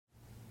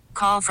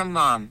Call from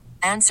mom.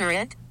 Answer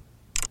it.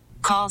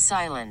 Call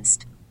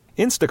silenced.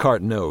 Instacart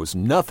knows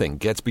nothing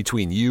gets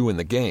between you and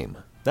the game.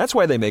 That's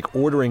why they make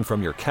ordering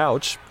from your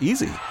couch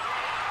easy.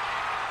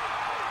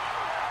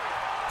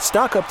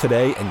 Stock up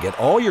today and get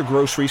all your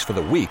groceries for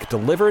the week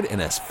delivered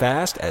in as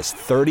fast as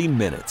 30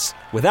 minutes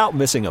without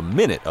missing a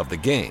minute of the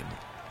game.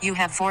 You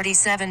have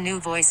 47 new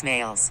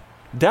voicemails.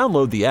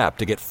 Download the app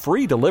to get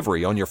free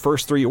delivery on your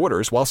first 3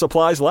 orders while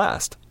supplies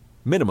last.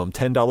 Minimum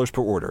 $10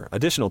 per order.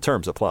 Additional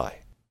terms apply.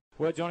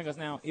 Well, joining us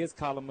now is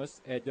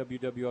columnist at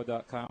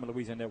WWL.com,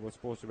 Louisiana Network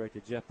Sports Director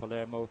Jeff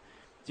Palermo.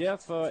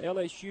 Jeff,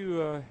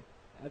 LSU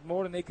had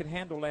more than they could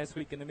handle last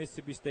week in the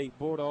Mississippi State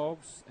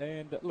Bulldogs.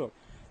 And look,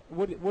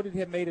 would it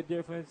have made a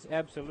difference?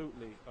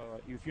 Absolutely.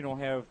 If you don't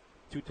have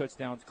 2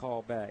 touchdowns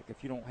called back,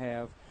 if you don't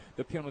have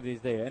the penalties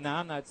there. And now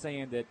I'm not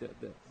saying that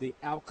the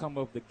outcome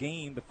of the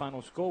game, the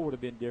final score would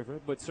have been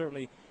different, but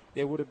certainly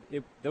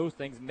those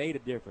things made a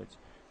difference.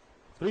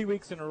 3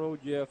 weeks in a row,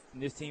 Jeff,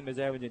 and this team is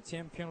averaging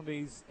 10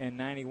 penalties and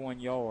 91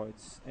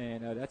 yards,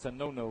 and that's a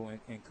no-no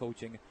in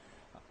coaching.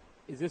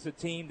 Is this a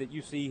team that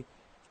you see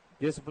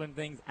discipline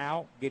things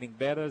out, getting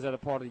better? Is that a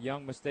part of the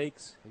young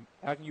mistakes?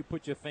 How can you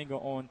put your finger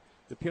on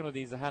the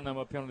penalties, the high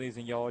number of penalties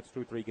and yards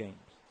through 3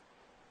 games?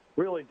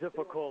 Really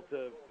difficult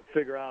to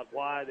figure out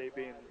why they've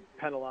been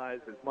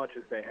penalized as much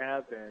as they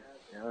have been.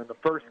 In the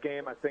first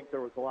game, I think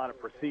there was a lot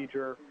of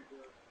procedure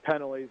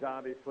penalties,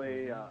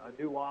 obviously, a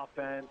new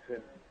offense,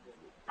 and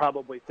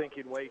probably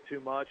thinking way too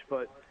much.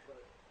 But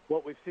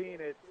what we've seen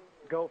it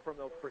go from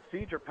those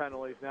procedure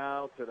penalties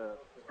now to the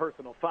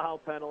personal foul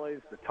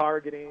penalties, the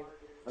targeting.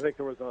 I think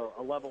there was a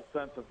level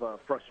sense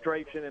of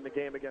frustration in the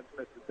game against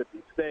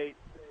Mississippi State.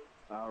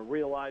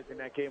 Realizing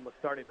that game was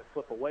starting to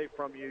slip away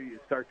from you, you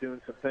start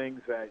doing some things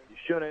that you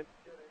shouldn't.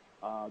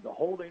 The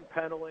holding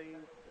penalties,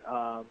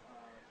 I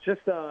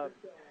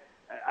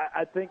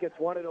think it's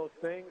one of those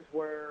things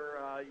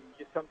where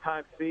you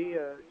sometimes see,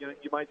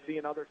 you might see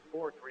in other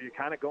sports where you're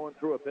kind of going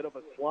through a bit of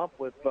a slump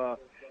with a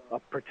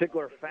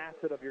particular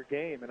facet of your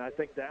game, and I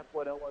think that's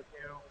what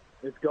LSU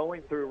is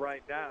going through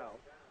right now.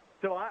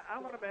 So I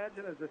would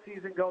imagine as the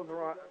season goes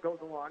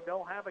along,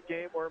 they'll have a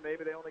game where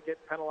maybe they only get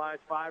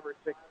penalized 5 or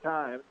 6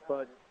 times,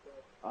 but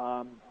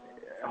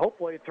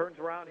hopefully it turns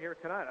around here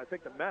tonight. I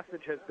think the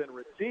message has been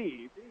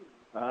received.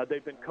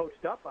 They've been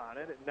coached up on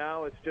it, and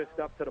now it's just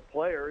up to the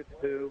players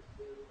to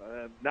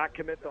not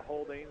commit the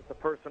holdings, the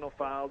personal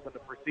fouls, and the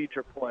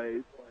procedure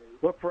plays.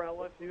 Look for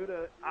LSU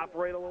to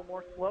operate a little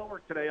more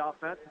slower today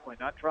offensively,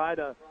 not try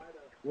to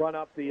run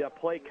up the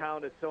play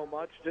count so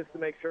much, just to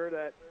make sure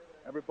that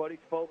everybody's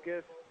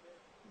focused,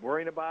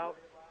 worrying about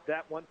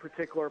that one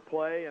particular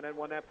play, and then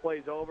when that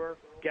play's over,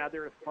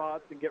 gather his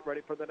thoughts and get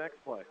ready for the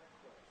next play.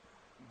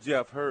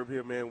 Jeff, Herb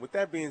here, man. With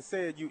that being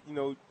said,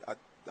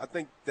 I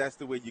think that's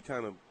the way you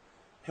kind of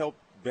help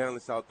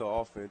balance out the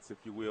offense, if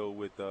you will,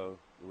 with the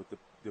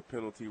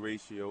penalty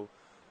ratio.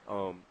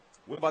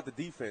 What about the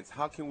defense?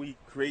 How can we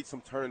create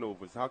some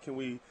turnovers? How can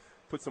we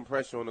put some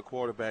pressure on the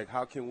quarterback?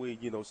 How can we,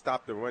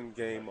 stop the run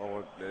game,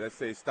 or let's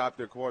say stop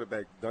their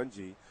quarterback,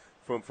 Dungy,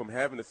 from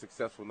having a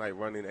successful night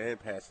running and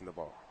passing the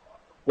ball?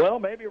 Well,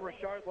 maybe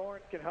Rashard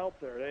Lawrence can help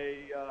there.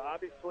 They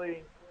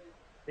obviously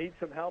need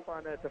some help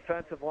on that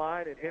defensive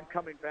line, and him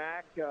coming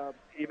back,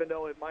 even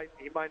though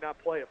he might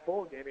not play a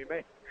full game,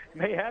 he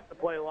may have to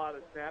play a lot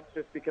of snaps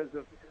just because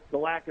of the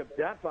lack of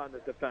depth on the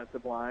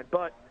defensive line.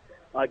 But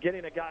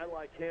getting a guy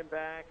like him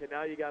back, and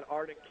now you got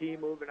Arden Key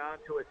moving on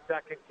to his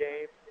second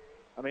game.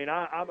 I mean,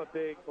 I'm a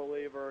big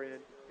believer in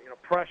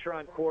pressure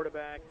on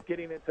quarterbacks,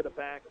 getting into the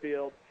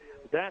backfield.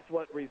 That's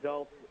what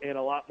results in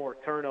a lot more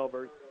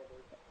turnovers.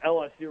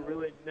 LSU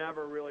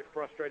never really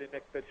frustrated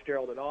Nick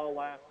Fitzgerald at all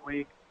last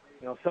week.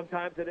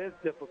 Sometimes it is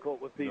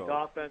difficult with these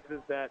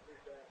offenses that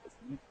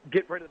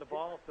get rid of the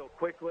ball so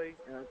quickly.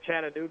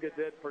 Chattanooga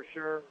did for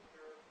sure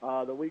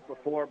the week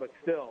before, but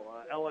still,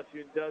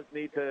 LSU does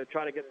need to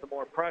try to get some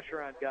more pressure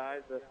on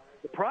guys.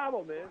 The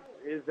problem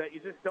is that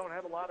you just don't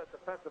have a lot of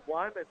defensive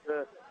linemen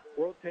to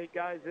rotate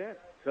guys in.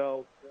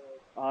 So,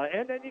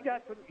 and then you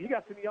got some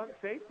young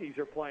safeties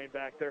you're playing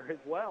back there as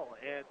well,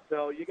 and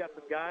so you got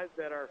some guys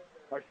that are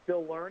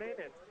still learning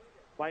and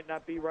might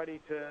not be ready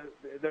to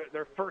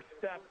their first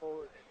step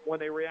when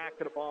they react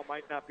to the ball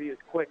might not be as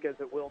quick as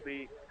it will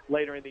be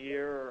later in the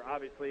year, or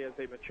obviously as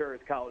they mature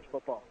as college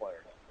football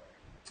players.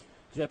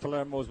 Jeff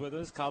Palermo is with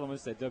us,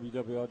 columnist at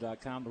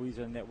WWL.com,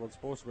 Louisiana Network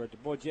Sports Director.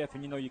 Boy, Jeff,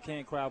 and you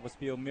can't cry over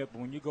spilled milk,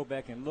 but when you go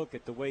back and look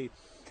at the way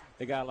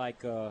the guy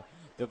like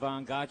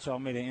Devon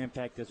Gottschall made an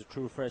impact as a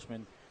true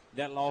freshman,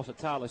 that loss of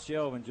Tyler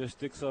Shelvin just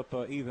sticks up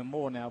even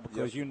more now,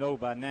 because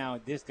by now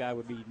this guy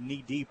would be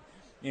knee-deep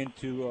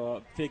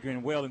into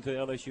figuring well into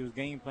LSU's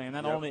game plan,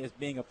 not only as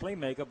being a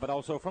playmaker, but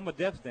also from a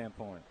depth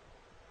standpoint.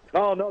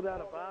 Oh, no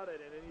doubt about it.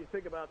 And then you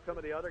think about some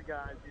of the other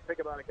guys. You think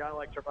about a guy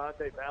like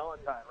Trevante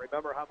Valentine.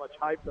 Remember how much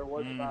hype there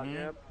was about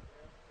him?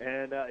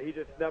 And he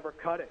just never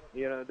cut it.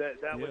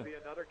 That would be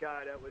another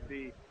guy that would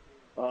be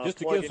just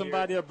to give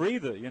somebody a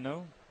breather,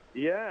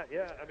 Yeah.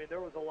 I mean, there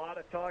was a lot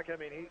of talk. I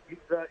mean, he's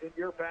in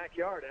your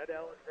backyard, Ed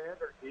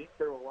Alexander.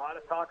 There was a lot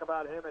of talk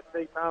about him at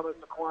St. Thomas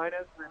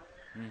Aquinas. And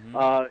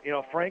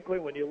Frankly,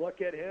 when you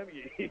look at him,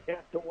 you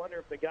have to wonder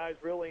if the guy's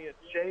really in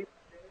shape.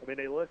 I mean,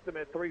 they list him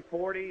at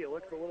 340. He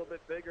looks a little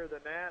bit bigger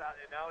than that,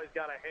 and now he's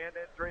got a hand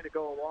injury to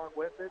go along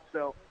with it.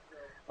 So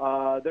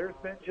there's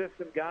been just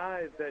some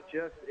guys that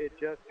it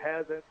just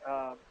hasn't.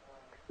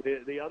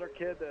 The other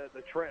kid,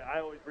 the Trey, I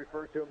always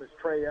refer to him as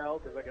Trey L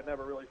because I can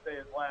never really say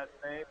his last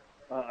name.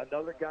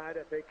 Another guy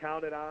that they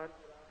counted on,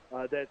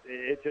 that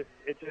it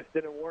just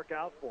didn't work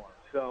out for him.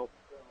 So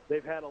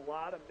they've had a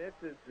lot of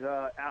misses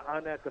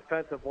on that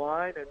defensive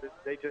line, and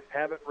they just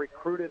haven't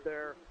recruited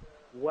there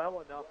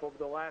well enough over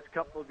the last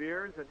couple of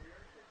years.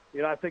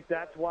 And I think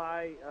that's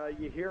why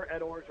you hear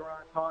Ed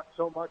Orgeron talk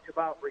so much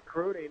about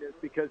recruiting, is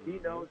because he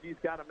knows he's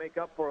got to make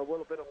up for a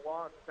little bit of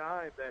lost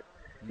time, that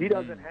he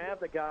doesn't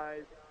have the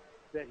guys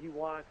that he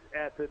wants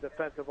at the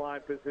defensive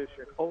line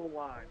position,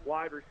 O-line,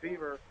 wide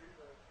receiver.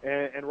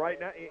 And right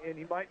now, and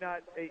he might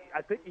not,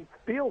 I think he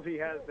feels he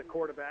has the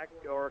quarterback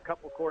or a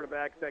couple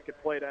quarterbacks that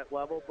could play that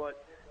level,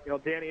 but,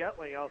 Danny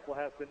Etling also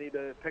has to need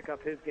to pick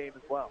up his game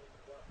as well.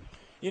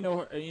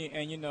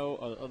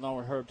 Along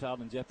with Herb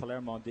Tyler and Jeff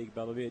Palermo and Dick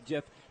Bellavia,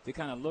 Jeff, to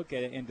kind of look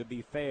at it and to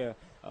be fair,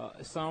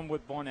 some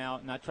would point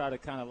out, and I try to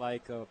kind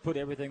of put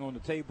everything on the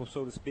table,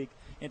 so to speak,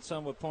 and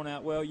some would point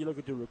out, well, you look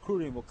at the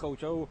recruiting, well,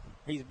 Coach O,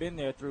 he's been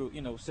there through,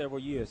 several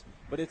years.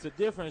 But it's a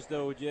difference,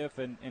 though, Jeff,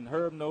 and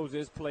Herb knows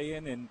this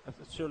playing, and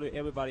surely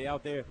everybody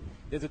out there,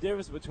 there's a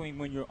difference between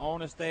when you're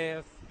on a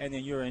staff and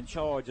then you're in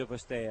charge of a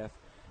staff.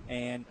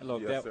 And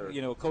look, yes,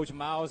 Coach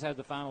Miles has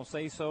the final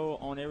say-so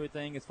on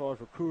everything as far as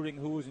recruiting,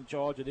 who's in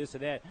charge of this or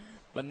that.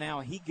 But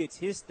now he gets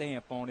his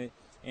stamp on it.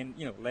 And,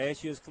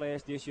 last year's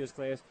class, this year's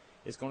class,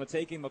 it's going to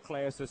take him a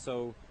class or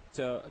so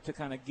to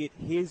kind of get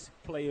his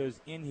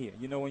players in here.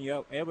 When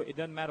it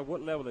doesn't matter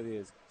what level it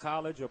is,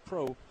 college or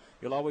pro,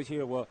 you'll always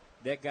hear, well,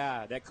 that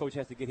coach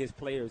has to get his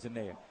players in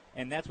there.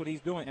 And that's what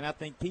he's doing. And I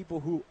think people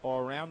who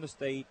are around the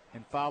state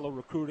and follow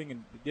recruiting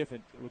and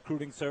different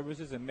recruiting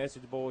services and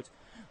message boards,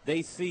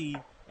 they see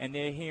and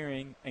they're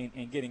hearing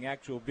and getting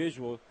actual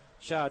visual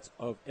shots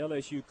of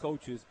LSU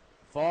coaches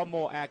far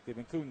more active,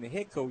 including the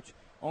head coach,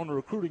 on the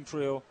recruiting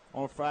trail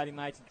on Friday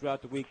nights and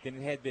throughout the week than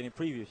it had been in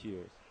previous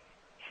years.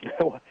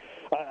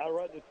 I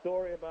read the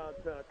story about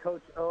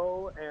Coach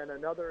O and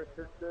another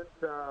assistant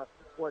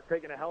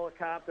taking a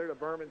helicopter to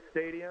Berman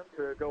Stadium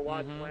to go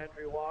watch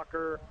Landry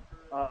Walker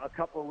a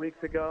couple of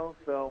weeks ago.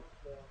 So,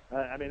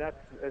 that's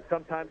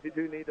sometimes you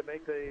do need to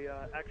make the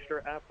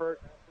extra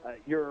effort.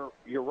 You're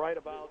right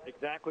about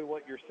exactly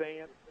what you're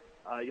saying.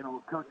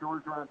 Coach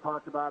Orgeron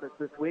talked about it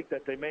this week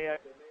that they may have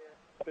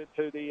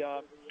to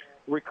the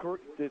to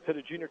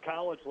the junior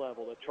college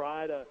level to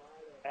try to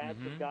add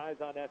some guys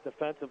on that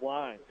defensive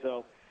line.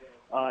 So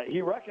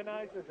he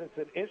recognizes it's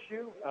an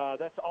issue.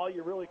 That's all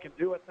you really can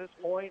do at this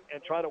point,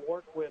 and try to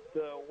work with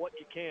what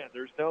you can.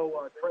 There's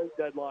no trade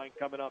deadline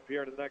coming up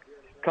here in the next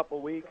couple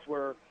of weeks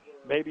where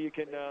maybe you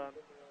can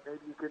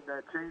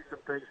change some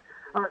things.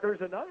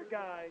 There's another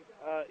guy,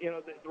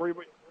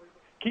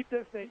 keep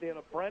this name,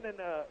 Brennan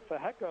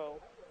Feheko,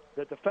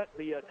 the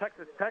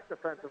Texas Tech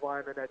defensive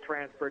lineman that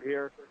transferred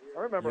here.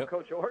 I remember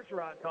Coach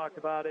Orgeron talked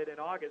about it in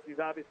August. He's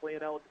obviously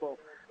ineligible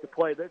to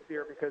play this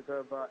year because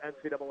of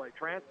NCAA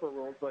transfer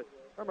rules, but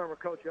I remember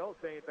Coach O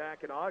saying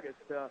back in August,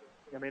 that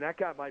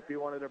guy might be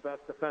one of their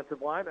best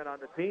defensive linemen on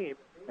the team,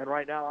 and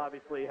right now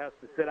obviously he has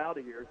to sit out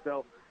a year.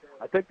 So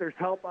I think there's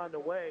help on the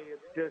way.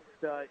 It's just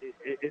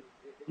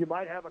you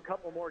might have a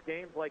couple more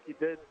games like you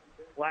did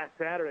last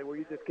Saturday where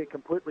you just get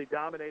completely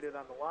dominated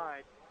on the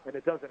line, and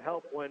it doesn't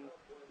help when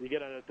you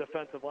get a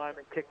defensive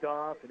lineman kicked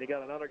off and you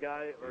got another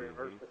guy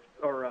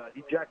or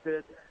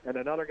ejected and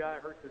another guy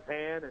hurts his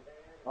hand, and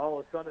all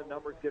of a sudden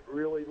numbers get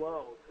really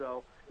low.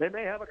 So they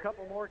may have a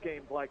couple more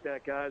games like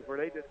that, guys, where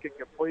they just get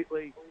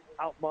completely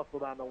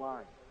out-muscled on the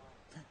line.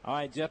 All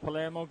right, Jeff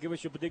Palermo, give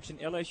us your prediction,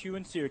 LSU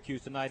and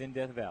Syracuse tonight in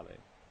Death Valley.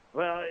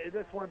 Well,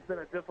 this one's been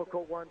a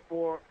difficult one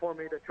for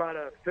me to try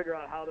to figure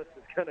out how this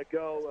is going to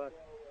go.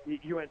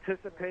 You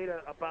anticipate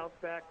a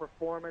bounce-back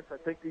performance. I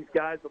think these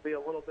guys will be a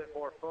little bit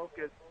more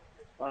focused.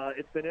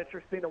 It's been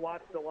interesting to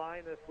watch the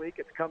line this week.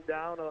 It's come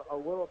down a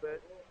little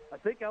bit. I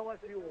think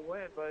LSU will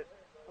win, but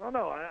I don't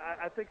know.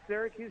 I think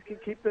Syracuse can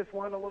keep this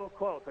one a little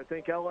close. I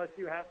think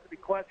LSU has to be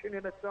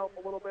questioning itself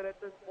a little bit at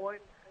this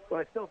point, but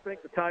I still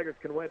think the Tigers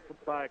can win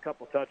by a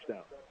couple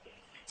touchdowns.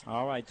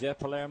 All right, Jeff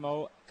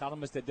Palermo,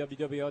 columnist at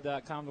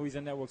WWL.com,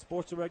 Louisiana Network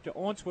Sports Director,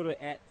 on Twitter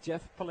at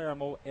Jeff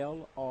Palermo,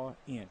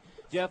 LRN.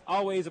 Jeff,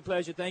 always a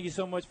pleasure. Thank you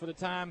so much for the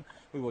time.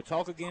 We will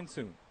talk again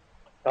soon.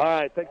 All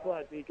right, thanks a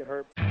lot, Deacon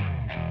Herb.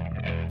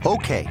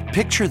 Okay,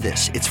 picture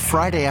this. It's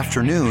Friday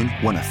afternoon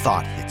when a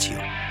thought hits you.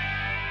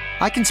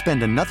 I can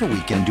spend another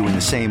weekend doing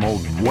the same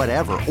old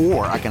whatever,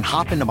 or I can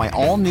hop into my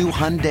all-new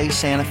Hyundai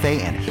Santa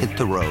Fe and hit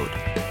the road.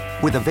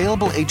 With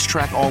available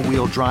H-Track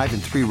all-wheel drive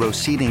and 3-row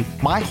seating,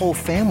 my whole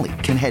family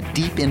can head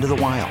deep into the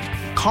wild.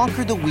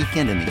 Conquer the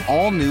weekend in the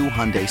all-new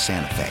Hyundai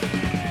Santa Fe.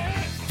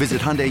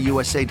 Visit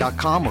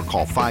HyundaiUSA.com or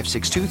call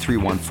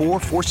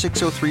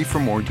 562-314-4603 for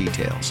more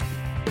details.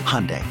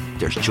 Hyundai,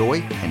 there's joy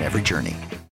in every journey.